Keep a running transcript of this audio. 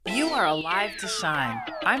are alive to shine.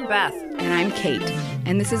 I'm Beth. And I'm Kate.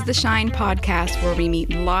 And this is the Shine podcast, where we meet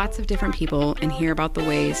lots of different people and hear about the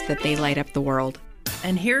ways that they light up the world.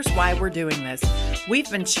 And here's why we're doing this. We've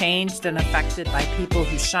been changed and affected by people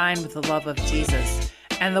who shine with the love of Jesus.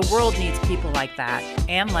 And the world needs people like that,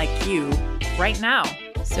 and like you, right now.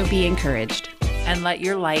 So be encouraged. And let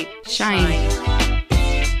your light Shine.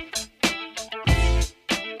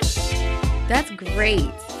 That's great.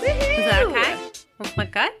 Is that okay? That's my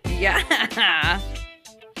gut? Yeah.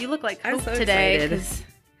 You look like I'm Hope so today excited. because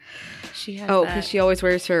she has Because she always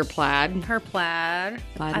wears her plaid. her plaid.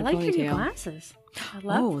 Plaid I and like your new ponytail. glasses. I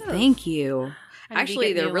love those. Thank you. I need to Actually,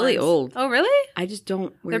 get they're new really ones. old. Oh, really? I just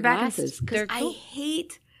don't wear They're back in- glasses because they're cool. I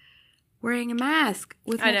hate wearing a mask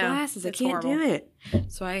with I my know. glasses. I It's can't horrible. do it.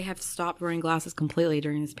 So I have stopped wearing glasses completely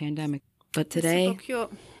during this pandemic. But So today,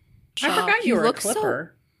 cute. I forgot you were a look so-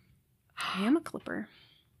 clipper. I am a clipper.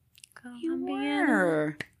 you Colombian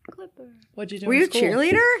were. clipper. What'd you do Were in you a school?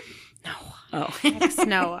 cheerleader? No. Oh.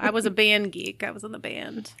 No, I was a band geek. I was in the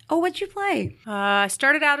band. Oh, what'd you play? I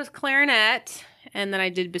started out as clarinet, and then I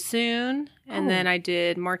did bassoon, and Oh. then I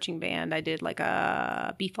did marching band. I did like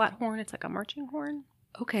a B-flat horn. It's like a marching horn.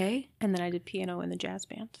 Okay. And then I did piano in the jazz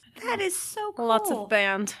band. That is so cool. Lots of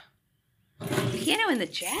band. piano in the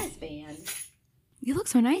jazz band. You look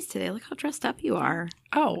so nice today. Look how dressed up you are.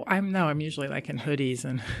 Oh, I'm usually like in hoodies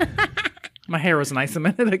and my hair was nice a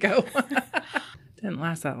minute ago. Didn't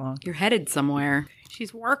last that long. You're headed somewhere.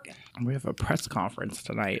 She's working. We have a press conference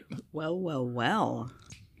tonight. Well, well, well.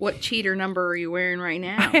 What cheater number are you wearing right I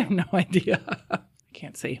now? have no idea. I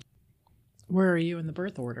can't see. Where are you in the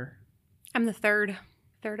birth order? I'm the third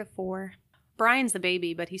of four. Brian's the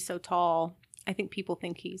baby, but he's so tall. I think people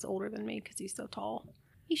think he's older than me because he's so tall.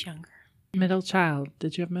 He's younger. Middle child.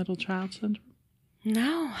 Did you have middle child syndrome?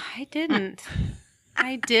 No, I didn't.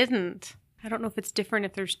 I didn't. I don't know if it's different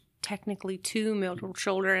if there's technically two middle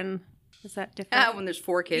children. Is that different? When there's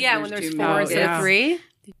 4 kids. yeah, and when there's two four middle instead yeah. of three.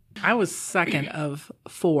 I was second of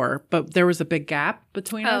 4, but there was a big gap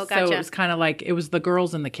between Oh, us. So gotcha. it was kind of like, it was the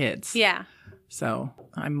girls and the kids. Yeah, So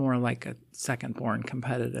I'm more like a second born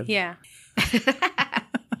competitive. yeah.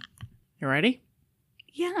 You ready?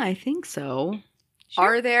 Yeah, I think so. Sure.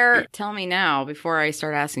 Are there, tell me now before I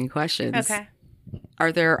start asking questions. Okay.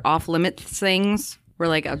 Are there off limits things where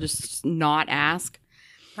like I'll just not ask?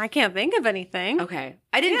 I can't think of anything. Okay.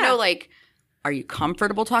 I didn't Yeah. know, like, are you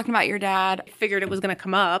comfortable talking about your dad? Figured it was going to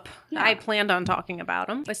come up. Yeah. I planned on talking about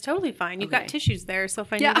them. It's totally fine. You've Okay. got tissues there, so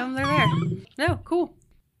if I Yeah. need them, they're there. No, cool.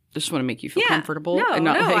 Just want to make you feel Yeah. comfortable. No, and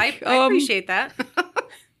not no, like, I appreciate that.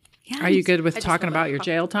 Yeah, Are you good with I just talking feel about like your pop-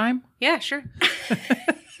 jail time? Yeah, sure.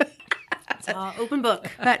 It's all open book.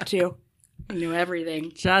 That too. I knew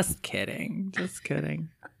everything. Just kidding. Just kidding.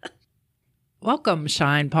 Welcome,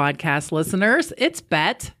 Shine Podcast listeners. It's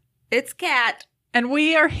Bet, It's Kat. and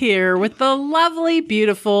we are here with the lovely,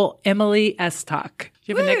 beautiful Emily Estock.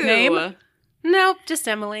 Do you have a nickname? Woo. Nope, just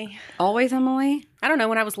Emily. Always Emily? I don't know.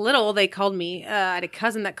 When I was little, they called me, I had a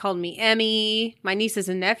cousin that called me Emmy. My nieces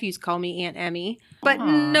and nephews call me Aunt Emmy. But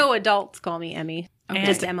Aw. no adults call me Emmy. Okay.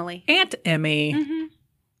 Just Emily. Aunt Emmy. Mm-hmm.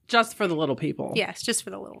 Just for the little people. Yes, just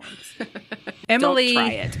for the little ones. Emily. Don't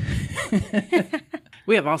try it.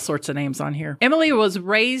 We have all sorts of names on here. Emily was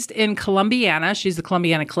raised in Columbiana. She's a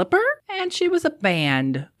Columbiana Clipper, and she was a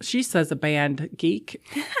band. She says a band geek.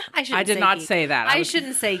 I did not geek. say that. I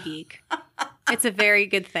shouldn't say geek. It's a very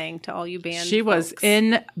good thing to all you band She was folks.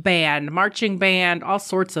 in band, marching band, all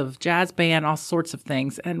sorts of jazz band, all sorts of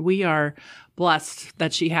things. And we are blessed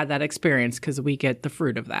that she had that experience because we get the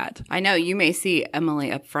fruit of that. I know you may see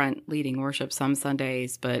Emily up front leading worship some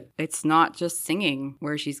Sundays, but it's not just singing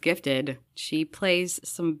where she's gifted. She plays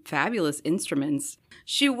some fabulous instruments.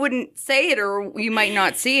 She wouldn't say it, or you might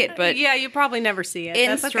not see it, but Yeah, you probably never see it.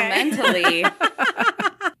 That's okay. instrumentally,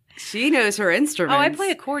 she knows her instruments. Oh, I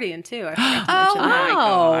play accordion too. I forgot to mention that.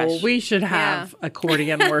 my gosh. We should have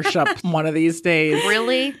accordion worship one of these days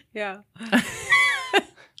Really? Yeah.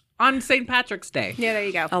 on St. Patrick's Day. Yeah, there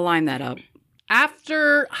you go. I'll line that up.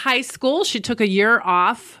 After high school, she took a year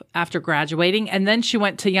off after graduating, and then she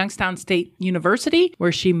went to Youngstown State University,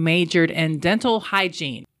 where she majored in dental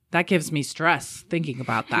hygiene. That gives me stress thinking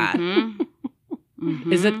about that.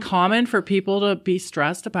 Is it common for people to be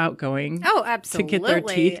stressed about going? Oh, absolutely. get their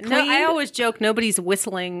teeth No, I cleaned? always joke nobody's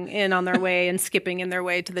whistling in on their way and skipping in their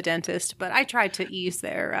way to the dentist, but I try to ease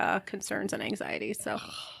their concerns and anxiety. So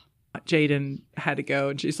Jaden had to go,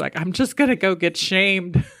 and she's like, I'm just going to go get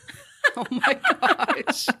shamed. Oh my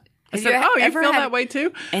gosh. I said, oh, you feel that way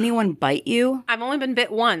too? Anyone bite you? I've only been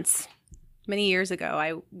bit once. Many years ago,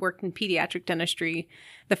 I worked in pediatric dentistry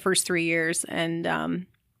the first 3 years, and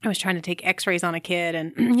I was trying to take x-rays on a kid.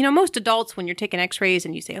 And, most adults, when you're taking x-rays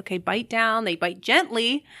and you say, okay, bite down, they bite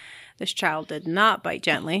gently. This child did not bite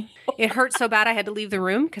gently. It hurt so bad I had to leave the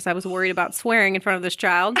room because I was worried about swearing in front of this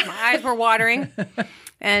child. My eyes were watering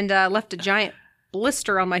and left a giant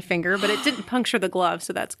blister on my finger, but it didn't puncture the glove,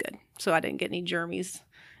 so that's good. So I didn't get any germies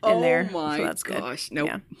in there. Oh my so that's gosh. Good. Nope.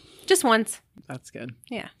 Yeah. Just once. That's good.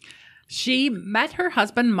 Yeah. She met her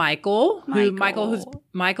husband, Michael.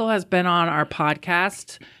 Michael has been on our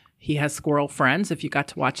podcast. He has squirrel friends, if you got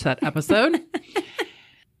to watch that episode.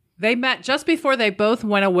 They met just before they both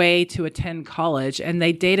went away to attend college, and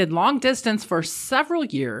they dated long distance for several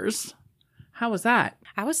years. How was that?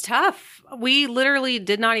 I was tough. We literally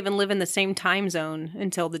did not even live in the same time zone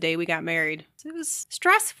until the day we got married. It was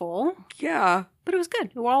stressful, Yeah. but it was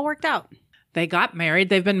good. It all worked out. They got married.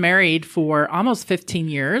 They've been married for almost 15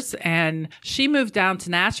 years, and she moved down to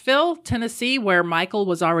Nashville, Tennessee, where Michael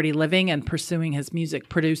was already living and pursuing his music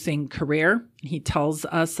producing career. He tells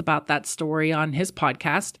us about that story on his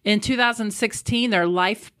podcast. In 2016, their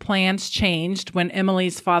life plans changed when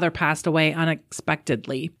Emily's father passed away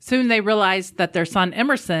unexpectedly. Soon they realized that their son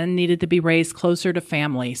Emerson needed to be raised closer to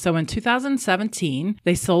family. So in 2017,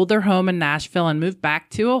 they sold their home in Nashville and moved back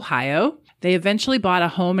to Ohio. They eventually bought a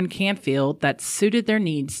home in Canfield that suited their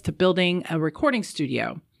needs to building a recording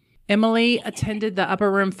studio. Emily attended the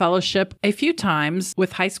Upper Room Fellowship a few times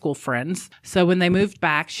with high school friends. So when they moved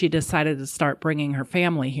back, she decided to start bringing her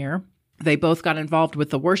family here. They both got involved with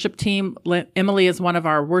the worship team. Emily is one of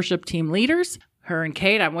our worship team leaders. Her and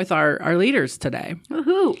Kate, I'm with our leaders today.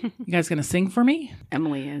 Woohoo. You guys going to sing for me?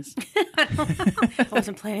 Emily is. I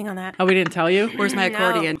wasn't planning on that. Oh, we didn't tell you? Where's my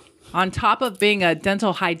accordion? On top of being a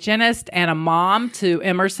dental hygienist and a mom to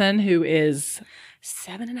Emerson, who is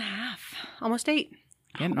 7.5, almost 8.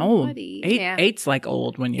 getting old. buddy. Yeah. Eight's like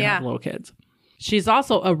old when you have Yeah. little kids. She's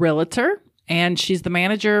also a realtor, and she's the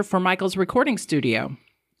manager for Michael's recording studio,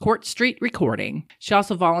 Court Street Recording. She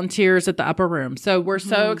also volunteers at the Upper Room. So we're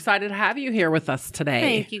so excited to have you here with us today.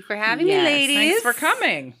 Thank you for having me, Yes. ladies. Thanks for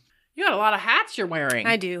coming. You got a lot of hats you're wearing.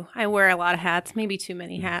 I do. I wear a lot of hats, maybe too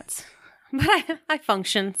many hats. But I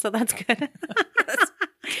function, so that's good.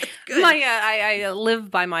 Good. I live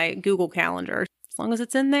by my Google Calendar. As long as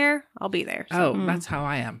it's in there, I'll be there. So, Oh, that's how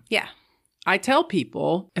I am. yeah. I tell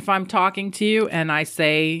people if I'm talking to you and I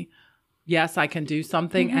say, yes, I can do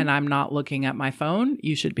something and I'm not looking at my phone,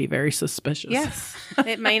 you should be very suspicious. Yes.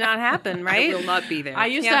 It may not happen, I right? will not be there. I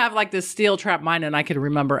used to Yeah. have like this steel trap mind and I could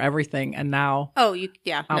remember everything. And now, I'll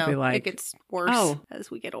I'll be like, it gets worse oh. as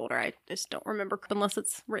we get older. I just don't remember unless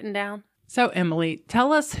it's written down. so Emily,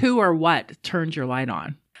 tell us who or what turned your light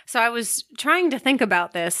on. So I was trying to think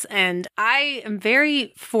about this, and I am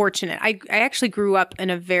very fortunate. I actually grew up in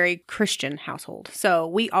a very Christian household. So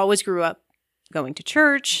we always grew up going to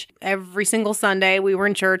church. Every single Sunday we were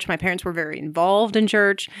in church. My parents were very involved in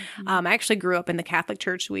church. I actually grew up in the Catholic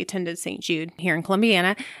church. We attended St. Jude here in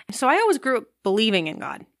Columbiana. So I always grew up believing in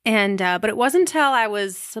God. And but it wasn't until I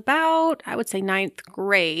was about, I would say, 9th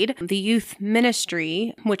grade, the youth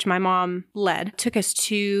ministry, which my mom led, took us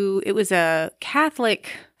to, it was a Catholic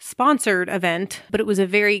sponsored event, but it was a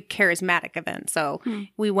very charismatic event. So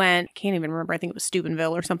we went, I can't even remember, I think it was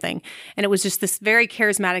Steubenville or something. And it was just this very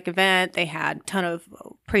charismatic event. They had a ton of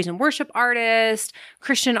praise and worship artists,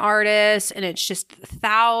 Christian artists, and it's just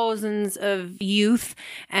thousands of youth.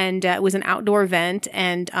 And it was an outdoor event,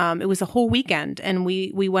 and it was a whole weekend. And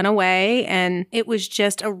we went away, and it was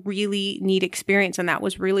just a really neat experience. And that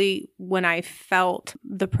was really when I felt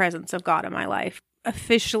the presence of God in my life.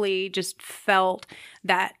 Officially just felt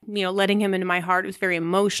that, letting him into my heart. It was very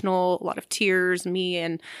emotional, a lot of tears, me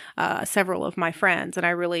and several of my friends. And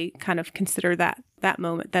I really kind of consider that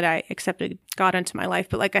moment that I accepted God into my life.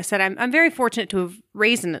 But like I said, I'm very fortunate to have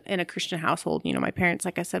raised in a Christian household. My parents,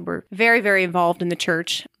 like I said, were very, very involved in the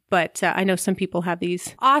church. But I know some people have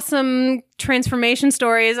these awesome transformation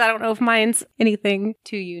stories. I don't know if mine's anything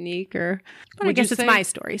too unique, but I Would you guess it's say- my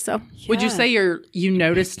story. So Would you say you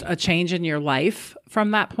noticed a change in your life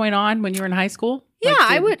from that point on when you were in high school? yeah,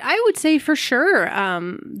 Like, I would say for sure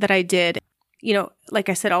that I did. Like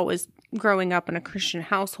I said, always growing up in a Christian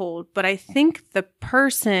household. But I think the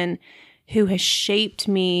person who has shaped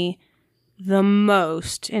me the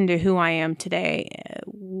most into who I am today,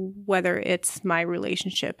 whether it's my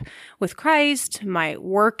relationship with Christ, my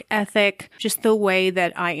work ethic, just the way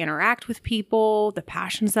that I interact with people, the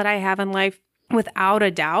passions that I have in life, without a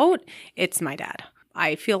doubt, it's my dad.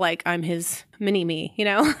 I feel like I'm his mini me,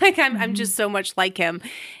 like I'm just so much like him.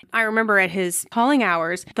 I remember at his calling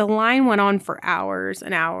hours, the line went on for hours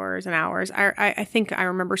and hours and hours. I think I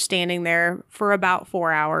remember standing there for about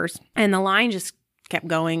 4 hours, and the line just kept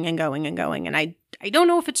going and going and going. And I I don't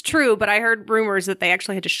know if it's true, but I heard rumors that they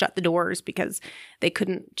actually had to shut the doors because they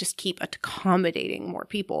couldn't just keep accommodating more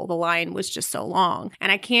people. The line was just so long.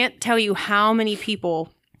 And I can't tell you how many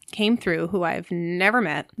people came through who I've never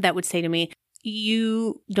met that would say to me,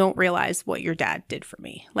 you don't realize what your dad did for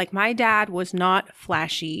me. Like, my dad was not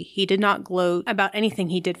flashy. He did not gloat about anything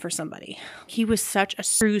he did for somebody. He was such a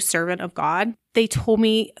true servant of God. They told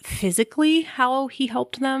me physically how he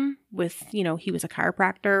helped them with, he was a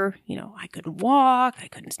chiropractor. I couldn't walk. I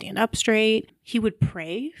couldn't stand up straight. He would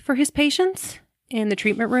pray for his patients in the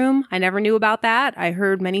treatment room. I never knew about that. I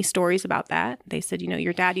heard many stories about that. They said,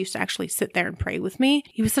 your dad used to actually sit there and pray with me.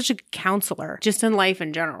 He was such a counselor, just in life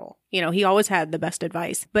in general. He always had the best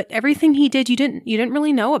advice. But everything he did, you didn't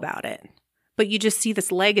really know about it. But you just see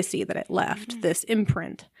this legacy that it left, this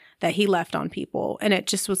imprint that he left on people. And it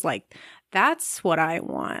just was like, that's what I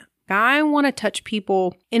want. I want to touch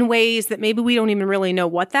people in ways that maybe we don't even really know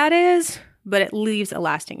what that is, but it leaves a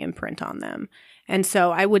lasting imprint on them. And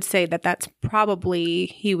so I would say that that's probably,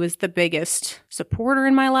 he was the biggest supporter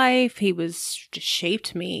in my life. He just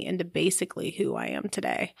shaped me into basically who I am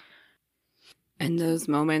today. And those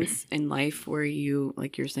moments in life where you,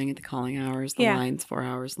 like you're saying at the calling hours, the line's 4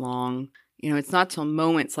 hours long, it's not till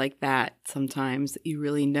moments like that sometimes that you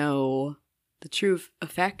really know the true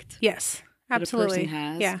effect. Yes, absolutely. That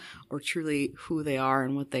a person has, or truly who they are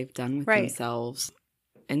and what they've done with themselves.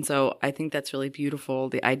 And so I think that's really beautiful,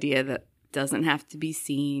 the idea that doesn't have to be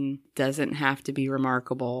seen, doesn't have to be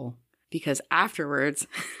remarkable, because afterwards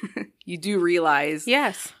you do realize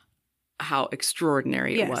how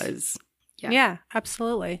extraordinary it was. Yeah,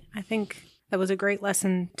 absolutely. I think that was a great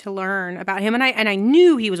lesson to learn about him. And I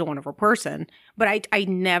knew he was a wonderful person, but I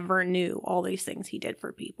never knew all these things he did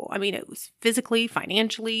for people. I mean, it was physically,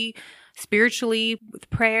 financially, spiritually, with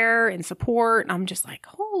prayer and support. And I'm just like,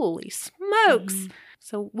 holy smokes. Mm-hmm.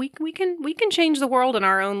 So we can change the world in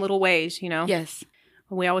our own little ways, Yes.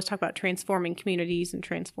 We always talk about transforming communities and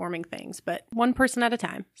transforming things, but one person at a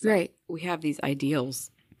time. So. Right. We have these ideals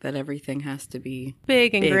that everything has to be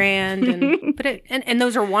big and grand, and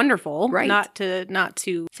those are wonderful. Right. Not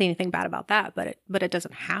to say anything bad about that, but it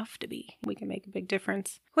doesn't have to be. We can make a big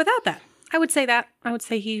difference without that. I would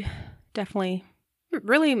say he definitely,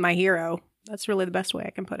 really my hero. That's really the best way I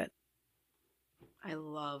can put it. I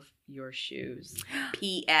love your shoes.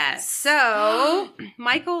 P.S. So,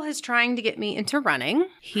 Michael is trying to get me into running.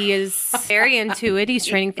 He is very into it. He's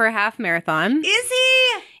training for a half marathon. Is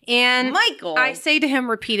he? And Michael, I say to him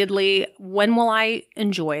repeatedly, when will I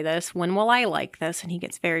enjoy this? When will I like this? And he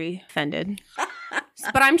gets very offended.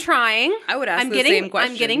 But I'm trying. I would ask the same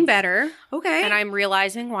question. I'm getting better. Okay. And I'm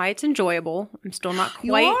realizing why it's enjoyable. I'm still not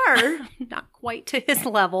quite. You are. Not quite to his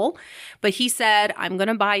level. But he said, I'm going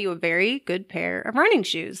to buy you a very good pair of running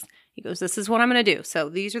shoes. He goes, this is what I'm going to do. So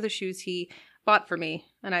these are the shoes he bought for me.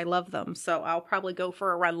 And I love them. So I'll probably go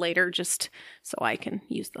for a run later just so I can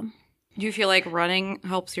use them. Do you feel like running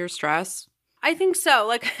helps your stress? I think so.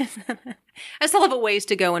 Like, I still have a ways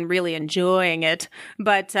to go in really enjoying it.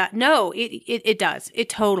 But no, it does. It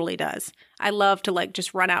totally does. I love to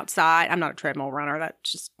just run outside. I'm not a treadmill runner.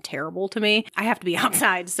 That's just terrible to me. I have to be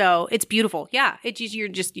outside. So it's beautiful. Yeah.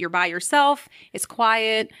 You're by yourself. It's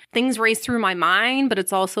quiet. Things race through my mind, but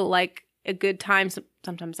it's also like a good time.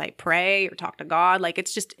 Sometimes I pray or talk to God.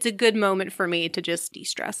 It's a good moment for me to just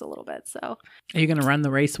de-stress a little bit. So are you going to run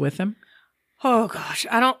the race with him? Oh gosh,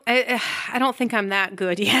 I don't think I'm that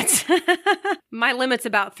good yet. My limit's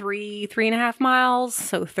about 3.5 miles,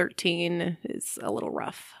 so 13 is a little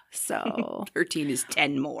rough. So 13 is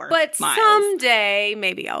 10 more. But miles. Someday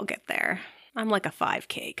maybe I'll get there. I'm like a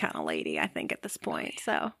 5K kind of lady, I think, at this point.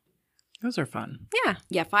 So those are fun. Yeah.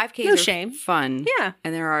 Yeah, 5Ks no are shame. Fun. Yeah.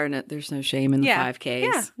 And there's no shame in the 5Ks.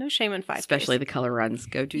 Yeah, no shame in 5Ks. Especially the color runs.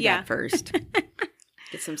 Go do that first.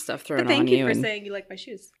 Get some stuff thrown but on you. Thank you for saying you like my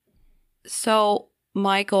shoes. So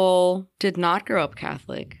Michael did not grow up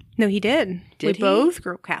Catholic. No, he did. We both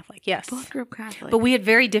grew up Catholic, yes. Both grew up Catholic. But we had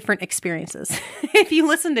very different experiences. If you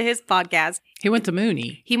listen to his podcast. He went to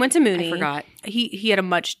Mooney. I forgot. He had a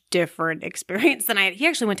much different experience than I had. He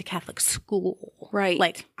actually went to Catholic school.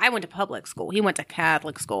 Right. I went to public school. He went to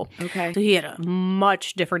Catholic school. Okay. So he had a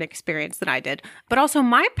much different experience than I did. But also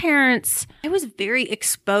my parents, I was very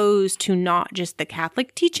exposed to not just the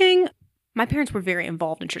Catholic teaching. My parents were very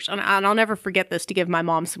involved in church. And I'll never forget this, to give my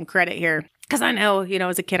mom some credit here. Because I know,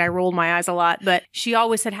 as a kid, I rolled my eyes a lot. But she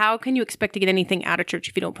always said, how can you expect to get anything out of church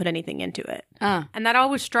if you don't put anything into it? And that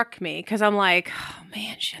always struck me, because I'm like, oh,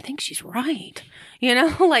 man, I think she's right.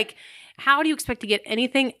 How do you expect to get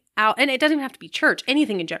anything out? And it doesn't even have to be church,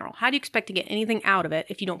 anything in general. How do you expect to get anything out of it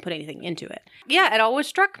if you don't put anything into it? Yeah, it always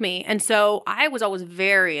struck me. And so I was always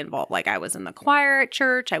very involved. Like I was in the choir at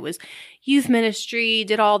church, I was youth ministry,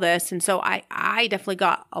 did all this. And so I definitely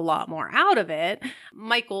got a lot more out of it.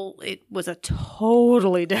 Michael, it was a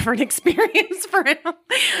totally different experience for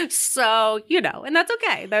him. So, and that's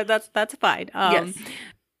okay. That's fine. Yes.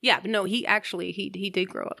 Yeah, but no, he did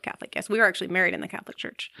grow up Catholic. Yes, we were actually married in the Catholic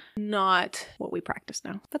Church. Not what we practice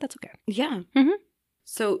now, but that's okay. Yeah. Mm-hmm.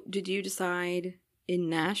 So did you decide in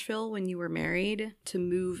Nashville when you were married to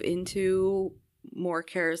move into more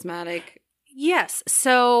charismatic? Yes.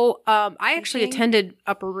 So I actually attended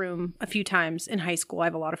Upper Room a few times in high school. I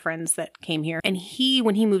have a lot of friends that came here. And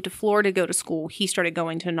when he moved to Florida to go to school, he started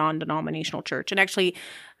going to a non-denominational church. And actually,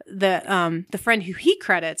 the friend who he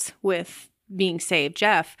credits with being saved,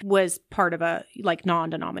 Jeff, was part of a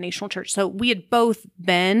non-denominational church. So we had both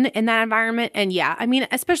been in that environment. And yeah, I mean,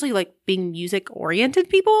 especially being music oriented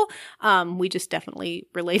people, we just definitely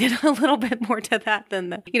related a little bit more to that than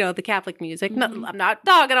the Catholic music. Mm-hmm. No, I'm not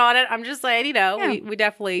dogging on it. I'm just saying, we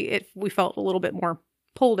definitely, we felt a little bit more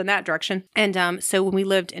pulled in that direction. And so when we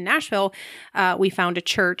lived in Nashville, we found a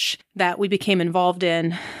church that we became involved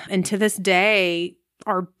in. And to this day,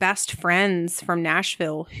 our best friends from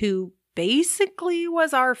Nashville who basically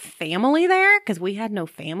was our family there because we had no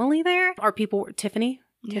family there. Our people were Tiffany,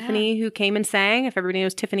 who came and sang. If everybody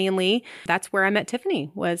knows Tiffany and Lee, that's where I met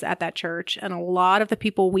Tiffany, was at that church. And a lot of the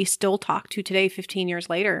people we still talk to today, 15 years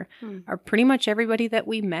later, are pretty much everybody that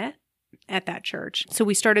we met at that church. So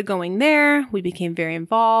we started going there. We became very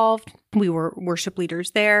involved. We were worship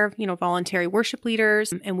leaders there, voluntary worship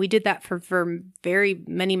leaders. And we did that for very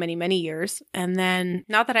many, many, many years. And then,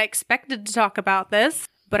 not that I expected to talk about this,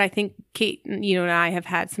 but I think Kate, and I have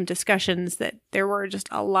had some discussions that there were just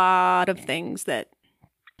a lot of things that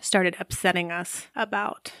started upsetting us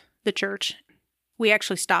about the church. We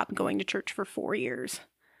actually stopped going to church for 4 years.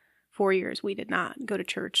 4 years we did not go to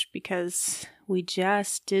church because we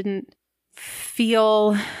just didn't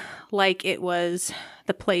feel like it was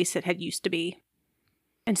the place it had used to be.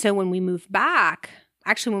 And so when we moved back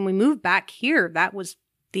here, that was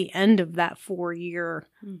the end of that 4-year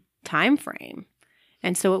time frame.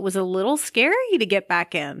 And so it was a little scary to get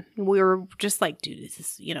back in. We were just like, dude, is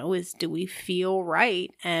this, do we feel right?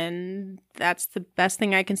 And that's the best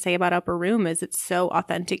thing I can say about Upper Room is it's so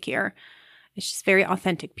authentic here. It's just very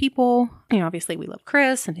authentic people. Obviously we love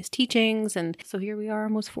Chris and his teachings. And so here we are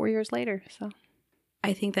almost 4 years later. So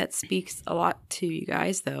I think that speaks a lot to you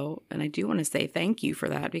guys, though. And I do want to say thank you for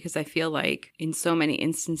that because I feel like in so many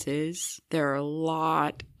instances, there are a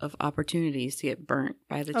lot of opportunities to get burnt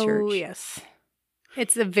by the church. Oh, yes.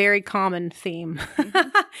 It's a very common theme.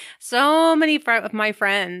 So many of my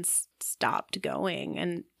friends stopped going,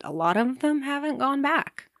 and a lot of them haven't gone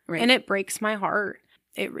back. Right. And it breaks my heart.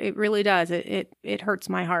 It really does. It hurts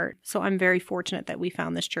my heart. So I'm very fortunate that we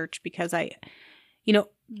found this church because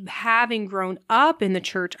having grown up in the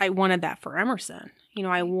church, I wanted that for Emerson.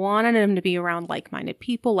 I wanted him to be around like-minded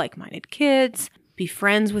people, like-minded kids, be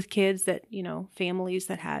friends with kids that, families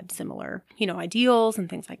that had similar, ideals and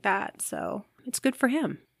things like that. So it's good for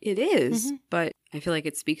him. It is, but I feel like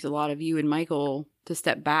it speaks a lot of you and Michael to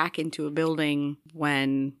step back into a building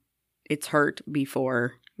when it's hurt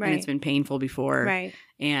before and it's been painful before. Right.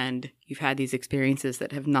 And you've had these experiences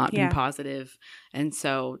that have not been positive. And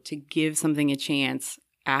so to give something a chance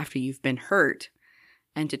after you've been hurt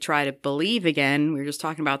and to try to believe again, we were just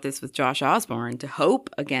talking about this with Josh Osborne, to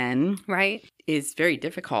hope again is very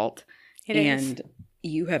difficult. It is. And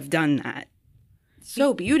you have done that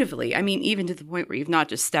so beautifully. I mean, even to the point where you've not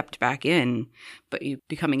just stepped back in, but you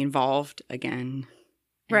becoming involved again.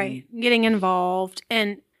 Right. Getting involved.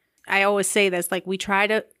 And I always say this,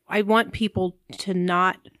 I want people to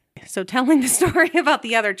not, so telling the story about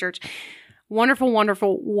the other church, wonderful,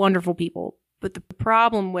 wonderful, wonderful people. But the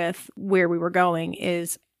problem with where we were going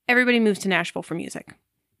is everybody moves to Nashville for music.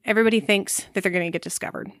 Everybody thinks that they're going to get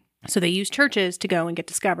discovered. So they use churches to go and get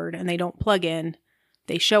discovered, and they don't plug in.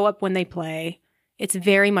 They show up when they play. It's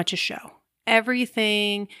very much a show.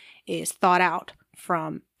 Everything is thought out,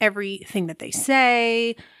 from everything that they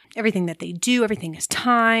say, everything that they do, everything is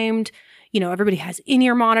timed. Everybody has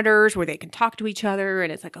in-ear monitors where they can talk to each other,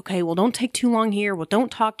 and it's like, okay, well, don't take too long here. Well,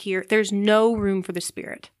 don't talk here. There's no room for the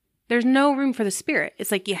Spirit. There's no room for the Spirit.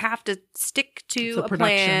 It's like you have to stick to a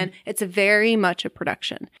plan. It's very much a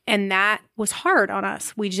production. And that was hard on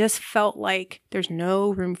us. We just felt like there's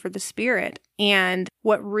no room for the Spirit. And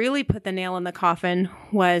what really put the nail in the coffin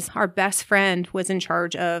was our best friend was in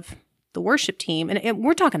charge of the worship team, and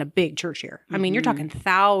we're talking a big church here. I mean, you're talking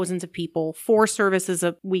thousands of people, 4 services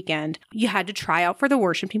a weekend. You had to try out for the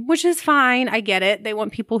worship team, which is fine. I get it. They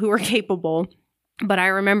want people who are capable. But I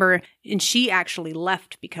remember, and she actually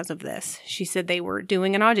left because of this. She said they were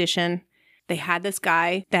doing an audition. They had this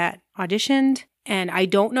guy that auditioned, and I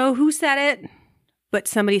don't know who said it, but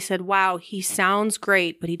somebody said, wow, he sounds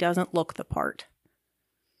great, but he doesn't look the part.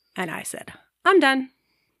 And I said, I'm done.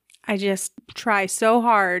 I just try so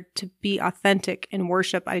hard to be authentic in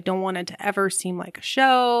worship. I don't want it to ever seem like a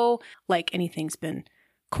show, like anything's been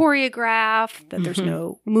choreographed, that there's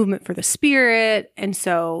no movement for the spirit. And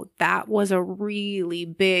so that was a really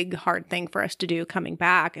big, hard thing for us to do coming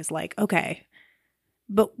back, is like, okay,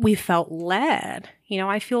 but we felt led. You know,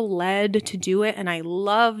 I feel led to do it, and I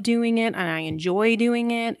love doing it, and I enjoy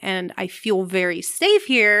doing it, and I feel very safe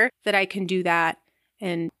here that I can do that.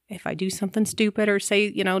 And if I do something stupid or say,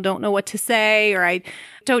 you know, don't know what to say, or I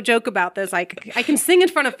don't joke about this, I can sing in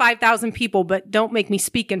front of 5,000 people, but don't make me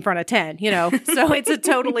speak in front of 10, you know? So it's a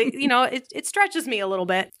totally, you know, it stretches me a little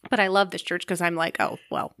bit, but I love this church because I'm like, oh,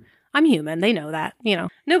 well, I'm human. They know that, you know,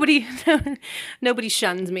 nobody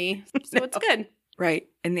shuns me. So it's good. Right.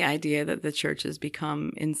 And the idea that the church has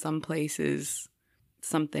become, in some places,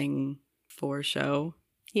 something for show.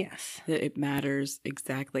 Yes. That it matters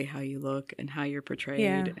exactly how you look and how you're portrayed.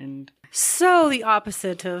 Yeah. And so the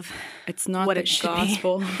opposite of it's not what the it should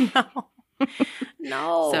gospel. Be.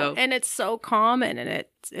 No. So, and it's so common, and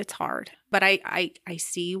it's hard. But I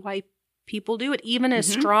see why people do it. Even as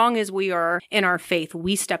strong as we are in our faith,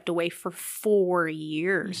 we stepped away for 4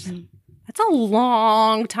 years. That's a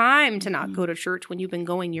long time to not go to church when you've been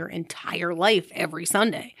going your entire life every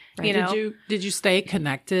Sunday. Right. You know? Did you stay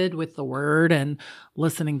connected with the word and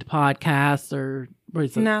listening to podcasts, or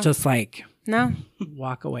was it No. just like No,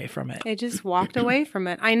 walk away from it? I just walked away from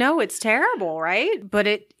it. I know it's terrible, right?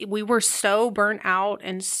 But we were so burnt out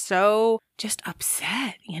and so just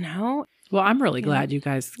upset, you know? Well, I'm really glad you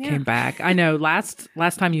guys came back. I know last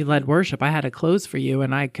time you led worship, I had to close for you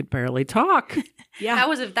and I could barely talk. Yeah.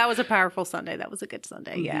 That was a powerful Sunday. That was a good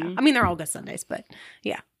Sunday. Yeah. I mean, they're all good Sundays, but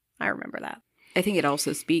yeah, I remember that. I think it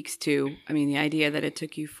also speaks to, I mean, the idea that it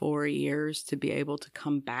took you 4 years to be able to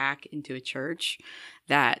come back into a church,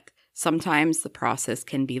 that sometimes the process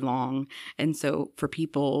can be long. And so for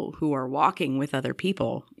people who are walking with other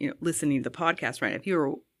people, you know, listening to the podcast, right? If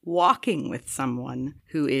you're walking with someone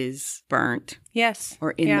who is burnt, Yes.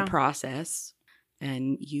 or in the process,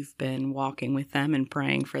 and you've been walking with them and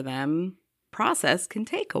praying for them, process can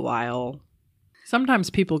take a while. Sometimes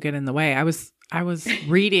people get in the way. I was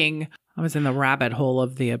reading, I was in the rabbit hole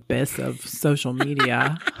of the abyss of social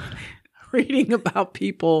media, reading about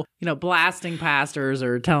people, you know, blasting pastors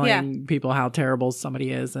or telling people how terrible somebody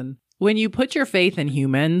is. And when you put your faith in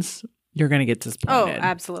humans, you're going to get disappointed. Oh,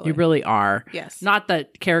 absolutely. You really are. Yes. Not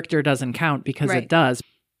that character doesn't count, because Right. it does.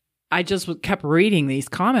 I just kept reading these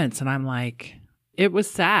comments and I'm like, it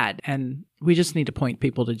was sad. And we just need to point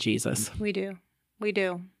people to Jesus. We do.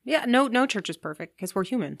 Yeah, no church is perfect because we're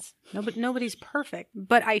humans. Nobody's perfect.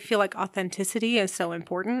 But I feel like authenticity is so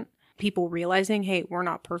important. People realizing, hey, we're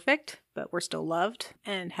not perfect, but we're still loved.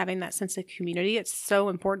 And having that sense of community, it's so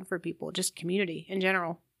important for people, just community in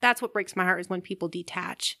general. That's what breaks my heart, is when people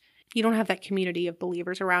detach. You don't have that community of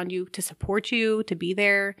believers around you to support you, to be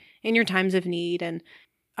there in your times of need. And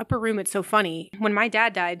Upper Room, it's so funny. When my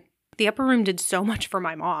dad died, the Upper Room did so much for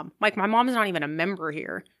my mom. Like, my mom's not even a member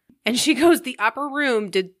here. And she goes, the Upper Room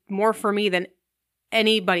did more for me than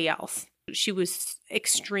anybody else. She was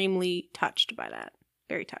extremely touched by that.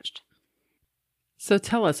 Very touched. So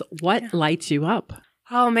tell us, what lights you up?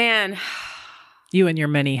 Oh, man. You and your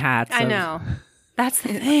many hats. I know. That's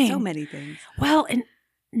the thing. So many things. Well, and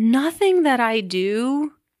nothing that I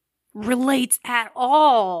do relates at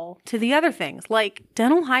all to the other things. Like,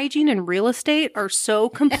 dental hygiene and real estate are so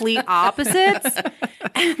complete opposites.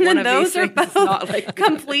 And One then of those these are things is both not like-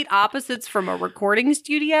 complete opposites from a recording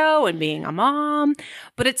studio and being a mom.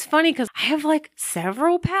 But it's funny because I have like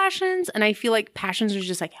several passions, and I feel like passions are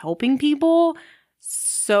just like helping people.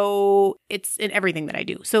 So it's in everything that I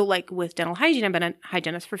do. So like with dental hygiene, I've been a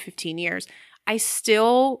hygienist for 15 years. I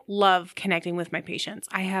still love connecting with my patients.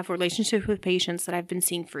 I have relationships with patients that I've been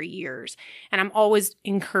seeing for years, and I'm always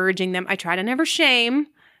encouraging them. I try to never shame,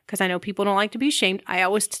 because I know people don't like to be shamed. I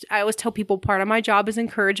always tell people part of my job is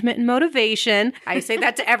encouragement and motivation. I say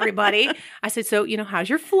that to everybody. I say, so, you know, how's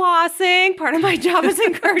your flossing? Part of my job is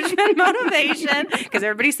encouragement and motivation, because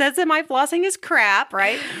everybody says that my flossing is crap,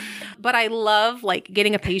 right? But I love like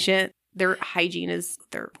getting a patient, their hygiene is,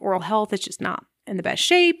 their oral health is just not in the best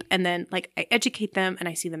shape. And then like I educate them, and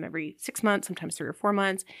I see them every 6 months, sometimes 3 or 4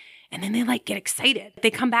 months. And then they like get excited.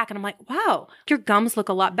 They come back and I'm like, wow, your gums look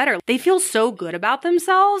a lot better. They feel so good about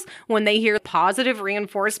themselves when they hear positive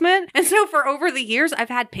reinforcement. And so for over the years, I've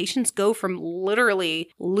had patients go from literally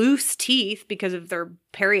loose teeth because of their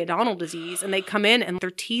periodontal disease, and they come in and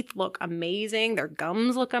their teeth look amazing, their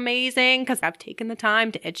gums look amazing because I've taken the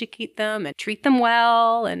time to educate them and treat them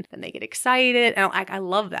well, and then they get excited. And I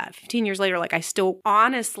love that. 15 years later, like I still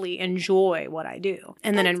honestly enjoy what I do.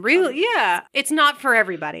 And then in real, it's not for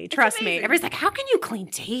everybody. Trust me. Everybody's like, how can you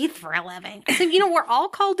clean teeth for a living? I said, we're all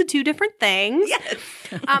called to two different things. Yes.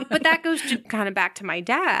 But that goes to kind of back to my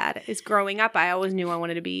dad. Is growing up, I always knew I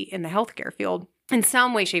wanted to be in the healthcare field in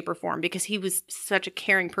some way, shape, or form, because he was such a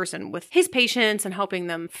caring person with his patients and helping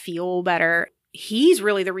them feel better. He's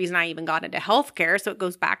really the reason I even got into healthcare. So it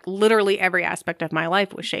goes back, literally every aspect of my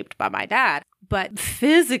life was shaped by my dad. But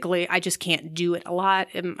physically, I just can't do it a lot.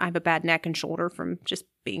 I have a bad neck and shoulder from just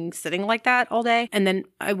being sitting like that all day. And then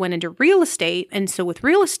I went into real estate. And so with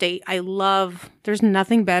real estate, there's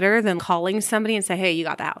nothing better than calling somebody and say, hey, you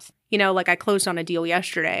got the house. Like I closed on a deal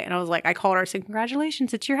yesterday and I called her and said,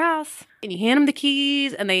 congratulations, it's your house. And you hand them the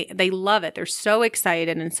keys and they love it. They're so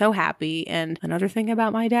excited and so happy. And another thing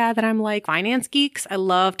about my dad that I'm like, finance geeks, I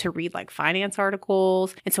love to read like finance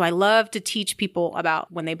articles. And so I love to teach people about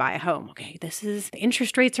when they buy a home. Okay, the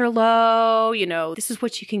interest rates are low. This is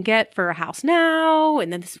what you can get for a house now.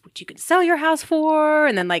 And then this is what you can sell your house for.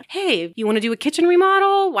 And then like, hey, you want to do a kitchen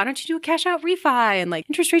remodel? Why don't you do a cash out refi? And like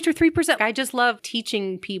interest rates are 3%. I just love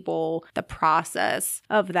teaching people the process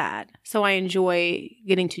of that. So I enjoy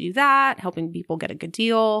getting to do that, helping people get a good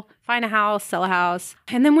deal, find a house, sell a house.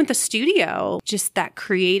 And then with the studio, just that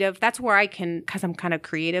creative, that's where I can, because I'm kind of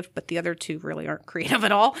creative, but the other two really aren't creative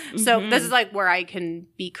at all. So this is like where I can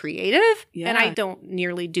be creative. Yeah. And I don't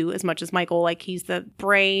nearly do as much as Michael. Like he's the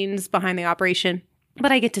brains behind the operation.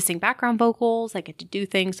 But I get to sing background vocals. I get to do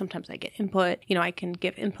things. Sometimes I get input. I can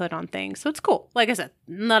give input on things. So it's cool. Like I said,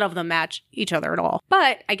 none of them match each other at all.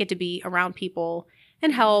 But I get to be around people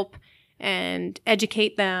and help and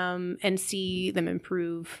educate them and see them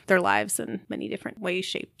improve their lives in many different ways,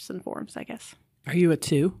 shapes, and forms, I guess. Are you a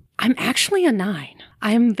 2? I'm actually a 9.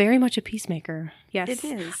 I am very much a peacemaker. Yes. It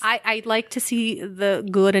is. I like to see the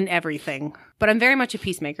good in everything, but I'm very much a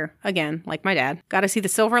peacemaker. Again, like my dad. Got to see the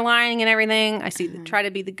silver lining in everything. I try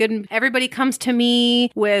to be the good. Everybody comes to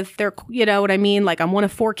me with their, you know what I mean? Like I'm one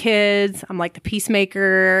of 4 kids. I'm like the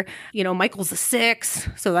peacemaker. Michael's a 6,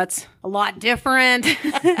 so that's a lot different.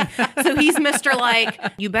 So he's Mr. like,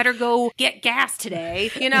 you better go get gas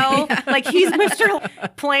today. Like he's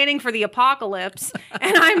Mr. planning for the apocalypse.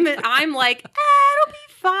 And I'm like, it'll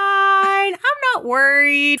be fine. I'm not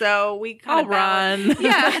worried. So we kind of run.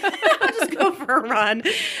 Yeah, I'll just go for a run.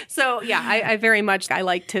 So yeah, I very much, I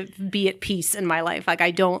like to be at peace in my life. Like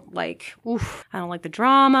I don't like the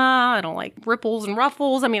drama. I don't like ripples and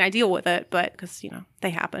ruffles. I mean, I deal with it, but because, they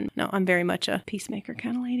happen. No, I'm very much a peacemaker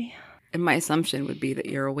kind of lady. And my assumption would be that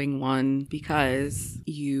you're a wing 1 because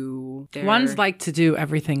ones like to do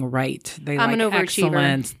everything right. I'm an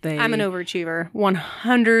overachiever. Excellence. I'm an overachiever,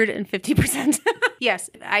 150%. Yes,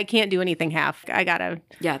 I can't do anything half. I gotta.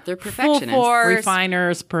 Yeah, they're perfectionists. Full force,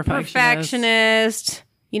 refiners, perfectionist.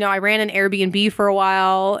 I ran an Airbnb for a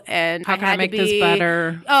while, and how can I make this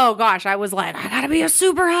better? Oh gosh, I was like, I gotta be a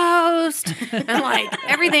super host, and like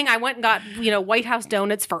everything. I went and got White House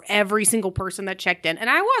donuts for every single person that checked in, and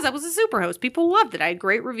I was a super host. People loved it. I had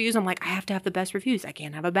great reviews. I'm like, I have to have the best reviews. I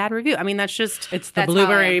can't have a bad review. I mean, it's the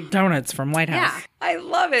blueberry donuts from White House. Yeah, I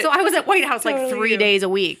love it. So I was at White House like 3 days a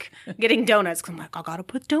week getting donuts. 'Cause I'm like, I gotta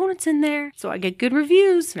put donuts in there, so I get good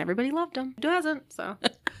reviews, and everybody loved them. Who doesn't? So.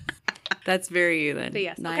 That's very you then. So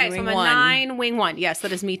yes. 9 okay, wing so I'm a 1. 9 wing 1. Yes,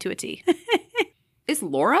 that is me to a T. Is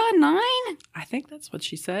Laura a 9? I think that's what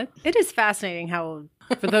she said. It is fascinating how...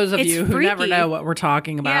 For those of It's you who freaky. never know what we're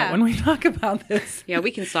talking about when we talk about this. Yeah,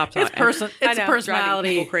 we can stop talking. It's I know, personality.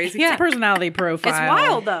 people crazy. It's a personality profile. It's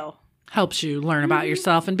wild, though. Helps you learn about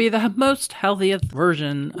yourself and be the most healthiest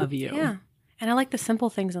version of you. Yeah. And I like the simple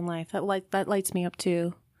things in life. That lights me up,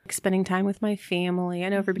 too. Like spending time with my family. I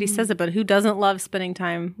know everybody says it, but who doesn't love spending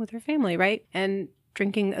time with their family, right? And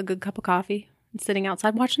drinking a good cup of coffee and sitting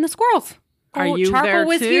outside watching the squirrels. Are you Charcoal there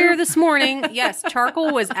was too? here this morning. Yes,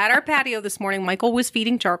 Charcoal was at our patio this morning. Michael was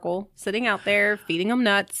feeding Charcoal, sitting out there, feeding him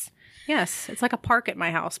nuts. Yes, it's like a park at my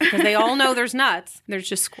house because they all know there's nuts. There's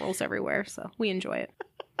just squirrels everywhere, so we enjoy it.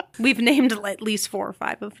 We've named at least 4 or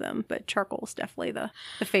 5 of them, but Charcoal's definitely the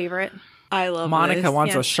favorite. I love Monica this.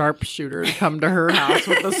 wants a sharpshooter to come to her house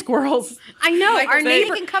with the squirrels. I know Michael our said,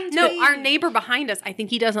 neighbor. "He can come to No, me." our neighbor behind us. I think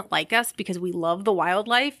he doesn't like us because we love the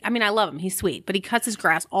wildlife. I mean, I love him. He's sweet, but he cuts his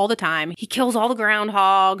grass all the time. He kills all the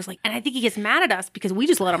groundhogs. Like, and I think he gets mad at us because we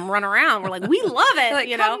just let him run around. We're like, we love it. Like,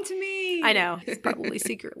 you come know. to me. I know. It's probably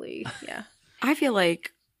secretly. Yeah. I feel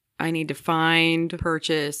like I need to find,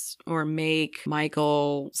 purchase, or make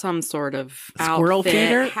Michael some sort of Squirrel outfit,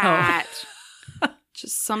 feeder? Oh. hat.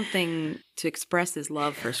 Just something to express his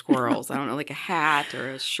love for squirrels. I don't know, like a hat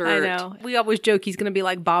or a shirt. I know. We always joke he's going to be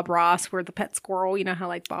like Bob Ross, where the pet squirrel, you know how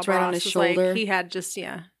like Bob It's Ross right on his was shoulder. like, he had just,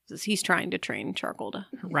 he's trying to train Charcoal to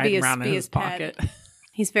Right around in his pet. pocket.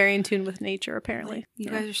 He's very in tune with nature, apparently. You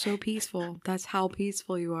guys are so peaceful. That's how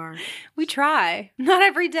peaceful you are. We try. Not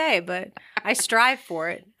every day, but I strive for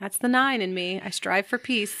it. That's the 9 in me. I strive for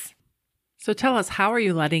peace. So tell us, how are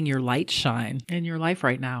you letting your light shine in your life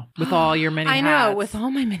right now with all your many hats? I know, with all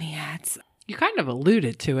my many hats. You kind of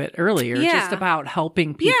alluded to it earlier, Yeah. just about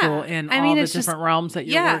helping people in all the different realms that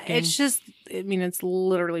you're working. It's just, it's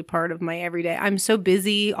literally part of my everyday. I'm so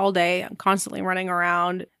busy all day. I'm constantly running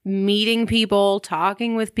around, meeting people,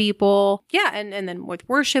 talking with people. Yeah, and then with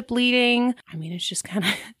worship leading. I mean, it's just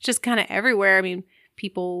kind of everywhere. I mean,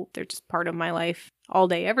 people, they're just part of my life all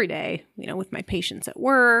day, every day, with my patients at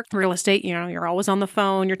work, real estate, you're always on the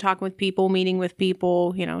phone, you're talking with people, meeting with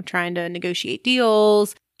people, trying to negotiate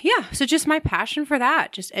deals. Yeah. So just my passion for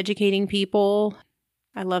that, just educating people.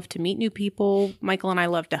 I love to meet new people. Michael and I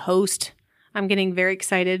love to host. I'm getting very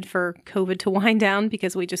excited for COVID to wind down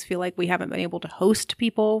because we just feel like we haven't been able to host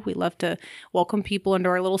people. We love to welcome people into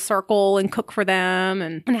our little circle and cook for them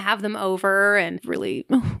and have them over. And really,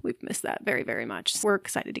 we've missed that very, very much. We're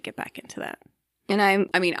excited to get back into that. And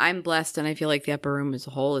I'm blessed, and I feel like the upper room as a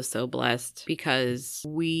whole is so blessed because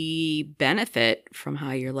we benefit from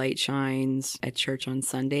how your light shines at church on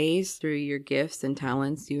Sundays through your gifts and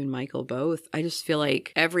talents, you and Michael both. I just feel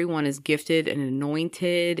like everyone is gifted and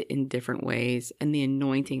anointed in different ways, and the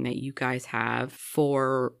anointing that you guys have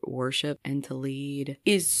for worship and to lead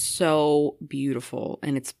is so beautiful,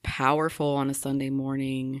 and it's powerful on a Sunday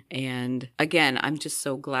morning. And again, I'm just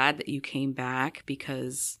so glad that you came back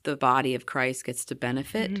because the body of Christ gets to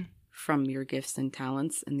benefit from your gifts and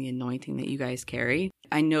talents and the anointing that you guys carry.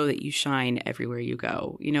 I know that you shine everywhere you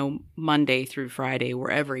go, Monday through Friday,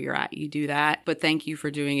 wherever you're at, you do that. But thank you for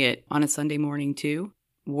doing it on a Sunday morning too.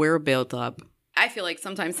 We're built up. I feel like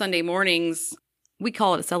sometimes Sunday mornings, we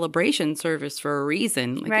call it a celebration service for a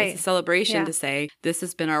reason. It's a celebration to say, this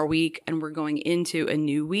has been our week and we're going into a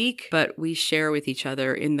new week, but we share with each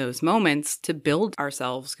other in those moments to build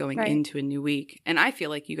ourselves going into a new week. And I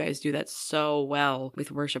feel like you guys do that so well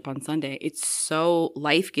with worship on Sunday. It's so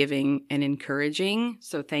life-giving and encouraging.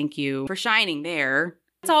 So thank you for shining there.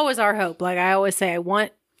 It's always our hope. Like I always say, I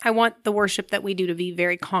want the worship that we do to be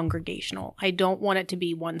very congregational. I don't want it to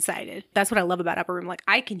be one-sided. That's what I love about Upper Room. Like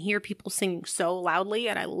I can hear people singing so loudly,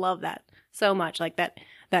 and I love that so much. Like that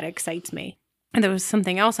excites me. And there was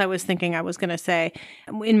something else I was thinking I was going to say.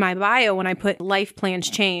 In my bio, when I put life plans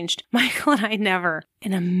changed, Michael and I never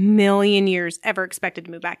in a million years ever expected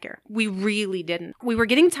to move back here. We really didn't. We were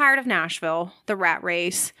getting tired of Nashville, the rat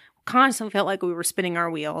race, constantly felt like we were spinning our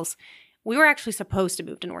wheels. We were actually supposed to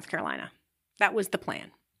move to North Carolina. That was the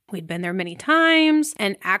plan. We'd been there many times,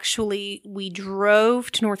 and actually we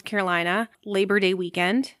drove to North Carolina Labor Day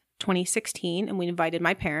weekend, 2016, and we invited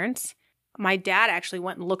my parents. My dad actually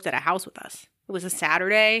went and looked at a house with us. It was a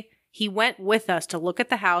Saturday. He went with us to look at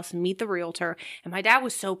the house and meet the realtor, and my dad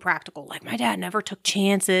was so practical. Like, my dad never took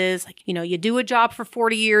chances. Like, you do a job for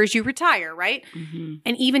 40 years, you retire, right? Mm-hmm.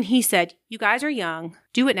 And even he said, you guys are young.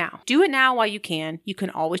 Do it now. Do it now while you can. You can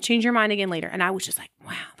always change your mind again later. And I was just like,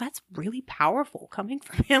 wow, that's really powerful coming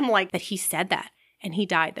from him, like that he said that. And he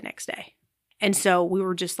died the next day. And so we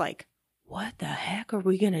were just like, what the heck are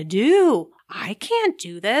we going to do? I can't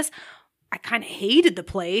do this. I kind of hated the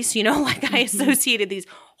place, like I associated these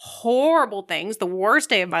horrible things, the worst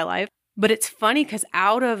day of my life. But it's funny because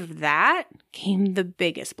out of that came the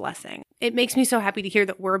biggest blessing. It makes me so happy to hear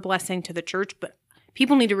that we're a blessing to the church, but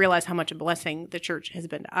people need to realize how much a blessing the church has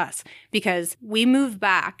been to us because we moved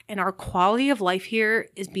back and our quality of life here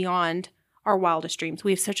is beyond our wildest dreams.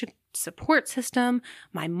 We have such a support system.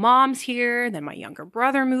 My mom's here, then my younger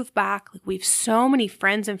brother moved back. Like we have so many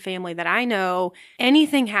friends and family that I know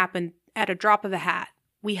anything happened at a drop of a hat,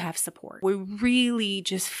 we have support. We really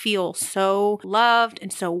just feel so loved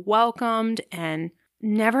and so welcomed. And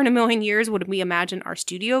never in a million years would we imagine our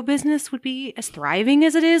studio business would be as thriving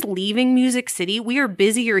as it is, leaving Music City. We are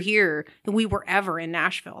busier here than we were ever in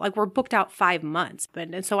Nashville. Like, we're booked out 5 months.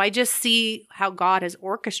 And so I just see how God has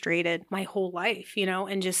orchestrated my whole life, you know,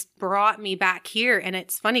 and just brought me back here. And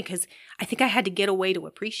it's funny because I think I had to get away to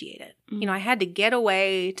appreciate it. You know, I had to get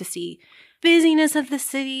away to see busyness of the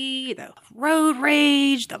city, the road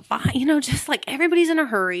rage, you know, just like everybody's in a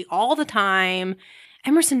hurry all the time.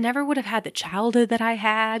 Emerson never would have had the childhood that I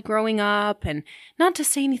had growing up. And not to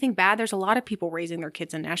say anything bad, there's a lot of people raising their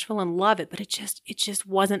kids in Nashville and love it, but it just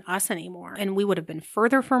wasn't us anymore. And we would have been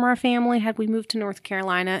further from our family had we moved to North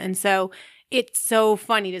Carolina. And so it's so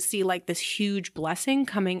funny to see like this huge blessing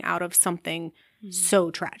coming out of something so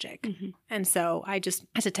tragic. And so I just,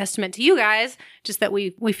 as a testament to you guys, just that we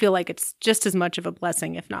feel like it's just as much of a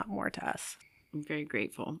blessing, if not more, to us. I'm very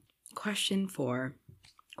grateful. Question 4.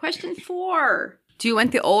 Do you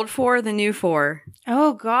want the old 4 or the new 4?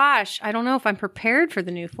 Oh gosh, I don't know if I'm prepared for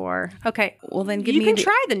the new 4. Okay, Well, then you can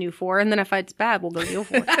try the new 4, and then if it's bad, we'll go to the old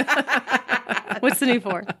 4. What's the new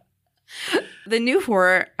 4? The new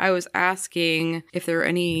 4, I was asking if there are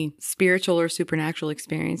any spiritual or supernatural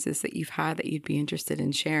experiences that you've had that you'd be interested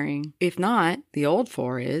in sharing. If not, the old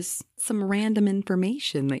 4 is some random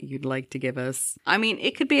information that you'd like to give us. I mean,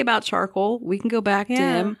 it could be about charcoal. We can go back to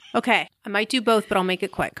him. Okay, I might do both, but I'll make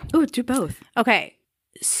it quick. Oh, do both. Okay,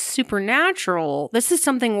 supernatural. This is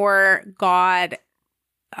something where God,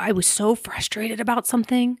 I was so frustrated about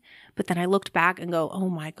something, but then I looked back and go, oh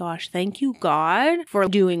my gosh, thank you, God, for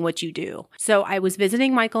doing what you do. So I was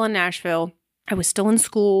visiting Michael in Nashville. I was still in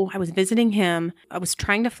school. I was visiting him. I was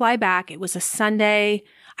trying to fly back. It was a Sunday.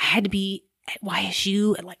 I had to be at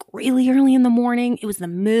YSU at like really early in the morning. It was the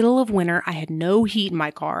middle of winter. I had no heat in my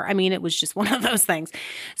car. I mean, it was just one of those things.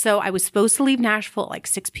 So I was supposed to leave Nashville at like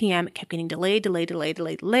 6 p.m. It kept getting delayed.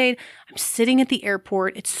 I'm sitting at the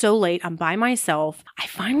airport. It's so late. I'm by myself. I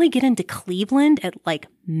finally get into Cleveland at like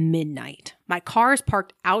midnight. My car is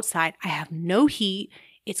parked outside. I have no heat.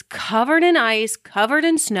 It's covered in ice, covered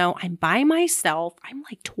in snow. I'm by myself. I'm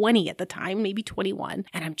like 20 at the time, maybe 21.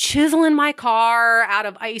 And I'm chiseling my car out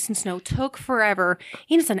of ice and snow. Took forever.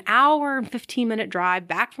 It's an hour and 15-minute drive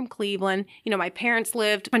back from Cleveland. You know, my parents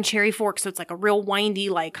lived on Cherry Fork, so it's like a real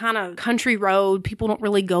windy, like kind of country road. People don't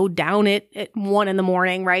really go down it at 1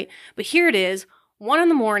 a.m, right? But here it is, 1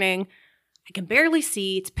 a.m. I can barely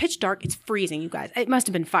see. It's pitch dark. It's freezing, you guys. It must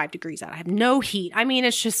have been 5 degrees out. I have no heat. I mean,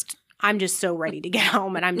 I'm just so ready to get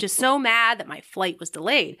home. And I'm just so mad that my flight was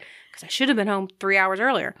delayed because I should have been home 3 hours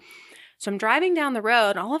earlier. So I'm driving down the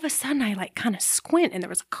road and all of a sudden I like kind of squint and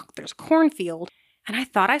there's a cornfield and I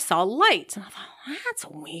thought I saw lights. And I thought, well, that's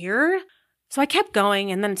weird. So I kept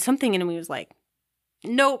going and then something in me was like,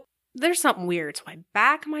 nope, there's something weird. So I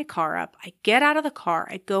back my car up. I get out of the car.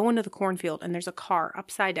 I go into the cornfield and there's a car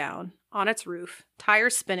upside down on its roof,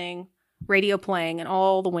 tires spinning, radio playing, and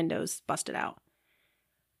all the windows busted out.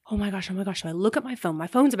 Oh my gosh. So I look at my phone. My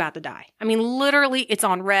phone's about to die. I mean, literally, it's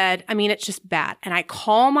on red. I mean, it's just bad. And I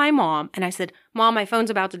call my mom and I said, Mom, my phone's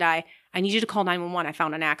about to die. I need you to call 911. I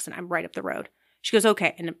found an accident. I'm right up the road. She goes,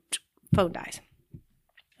 okay. And the phone dies.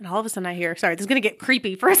 And all of a sudden I hear, sorry, this is going to get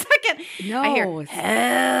creepy for a second. No. I hear,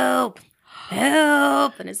 help.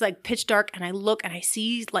 And it's like pitch dark. And I look and I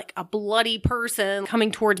see like a bloody person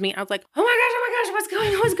coming towards me. And I was like, oh my gosh,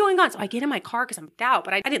 what's going on? So I get in my car because I'm out,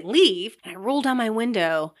 but I didn't leave. And I roll down my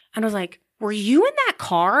window and I was like, were you in that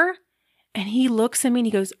car? And he looks at me and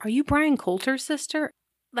he goes, are you Brian Coulter's sister?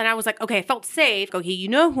 Then I was like, okay, I felt safe. Okay, you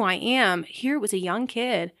know who I am. Here was a young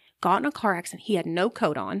kid, got in a car accident. He had no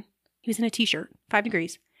coat on. He was in a t-shirt, 5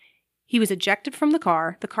 degrees. He was ejected from the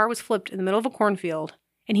car. The car was flipped in the middle of a cornfield.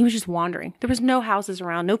 And he was just wandering. There was no houses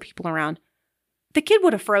around, no people around. The kid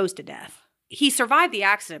would have froze to death. He survived the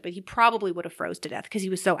accident, but he probably would have froze to death because he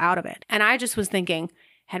was so out of it. And I just was thinking,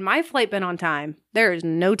 had my flight been on time, there is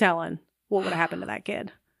no telling what would have happened to that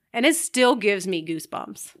kid. And it still gives me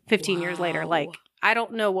goosebumps 15 years later. Like, I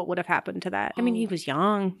don't know what would have happened to that. I mean, he was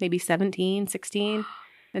young, maybe 17, 16.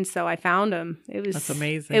 And so I found him. That's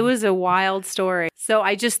amazing. It was a wild story. So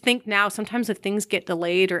I just think now sometimes if things get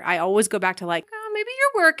delayed, or I always go back to like, oh, maybe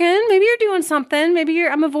you're working, maybe you're doing something, maybe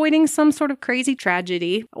I'm avoiding some sort of crazy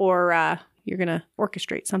tragedy, or you're going to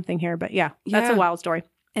orchestrate something here. But yeah, that's a wild story.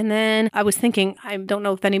 And then I was thinking, I don't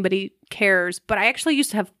know if anybody cares, but I actually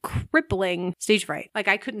used to have crippling stage fright. Like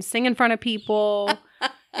I couldn't sing in front of people.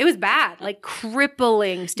 It was bad, like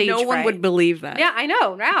crippling stage fright. No one would believe that. Yeah, I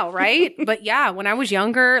know now, right? But yeah, when I was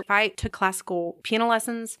younger, I took classical piano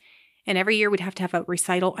lessons And every year we'd have to have a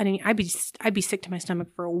recital. I mean, I'd be sick to my stomach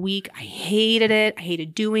for a week. I hated it. I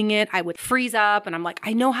hated doing it. I would freeze up and I'm like,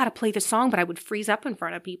 I know how to play the song, but I would freeze up in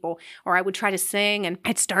front of people. Or I would try to sing and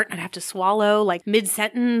I'd start and I'd have to swallow like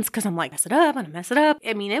mid-sentence because I'm like, mess it up and I mess it up.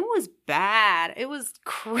 I mean, it was bad. It was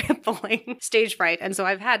crippling stage fright. And so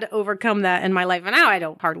I've had to overcome that in my life. And now I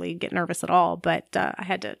don't hardly get nervous at all, but I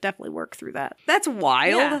had to definitely work through that. That's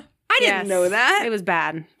wild. Yeah. I didn't know that. It was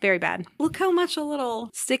bad. Very bad. Look how much a little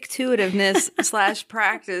stick-to-itiveness /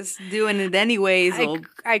 practice doing it anyways.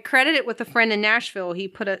 I credit it with a friend in Nashville. He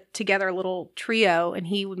put together a little trio and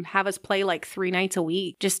he would have us play like 3 nights a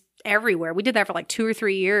week, just everywhere. We did that for like 2 or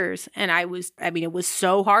 3 years. And it was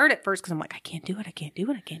so hard at first because I'm like, I can't do it.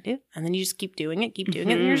 And then you just keep doing it. And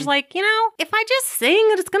you're just like, if I just sing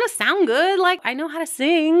it, it's going to sound good. Like I know how to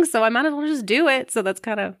sing, so I might as well just do it. So that's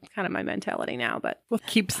kind of my mentality now, but Well,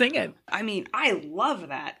 keep singing. I mean, I love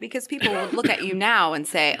that because people would look at you now and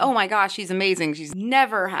say, oh my gosh, she's amazing. She's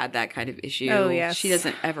never had that kind of issue. Oh, yes. She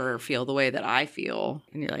doesn't ever feel the way that I feel.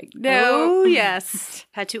 And you're like, no, yes.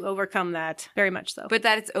 Had to overcome that. Very much so. But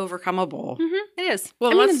that it's overcomeable. It is.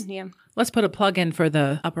 Well, let's put a plug in for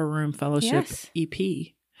the Upper Room Fellowship Yes.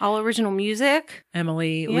 EP. All original music.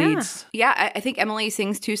 Emily Yeah. leads. Yeah, I think Emily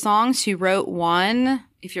sings 2 songs. She wrote one.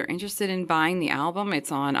 If you're interested in buying the album,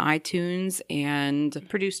 it's on iTunes and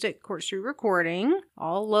Produced at Court Street Recording.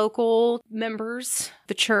 All local members,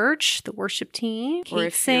 the church, the worship team. Or Kate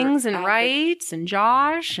if sings you're and at writes, and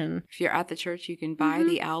Josh. And if you're at the church, you can buy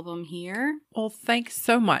the album here. Well, thanks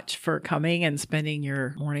so much for coming and spending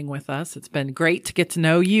your morning with us. It's been great to get to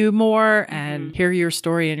know you more and hear your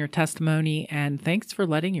story and your testimony. And thanks for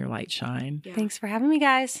letting your light shine. Yeah. thanks for having me,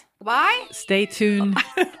 guys. Bye. Stay tuned.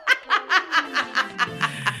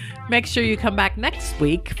 Make sure you come back next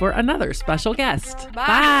week for another special guest.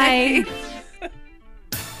 Bye. Bye.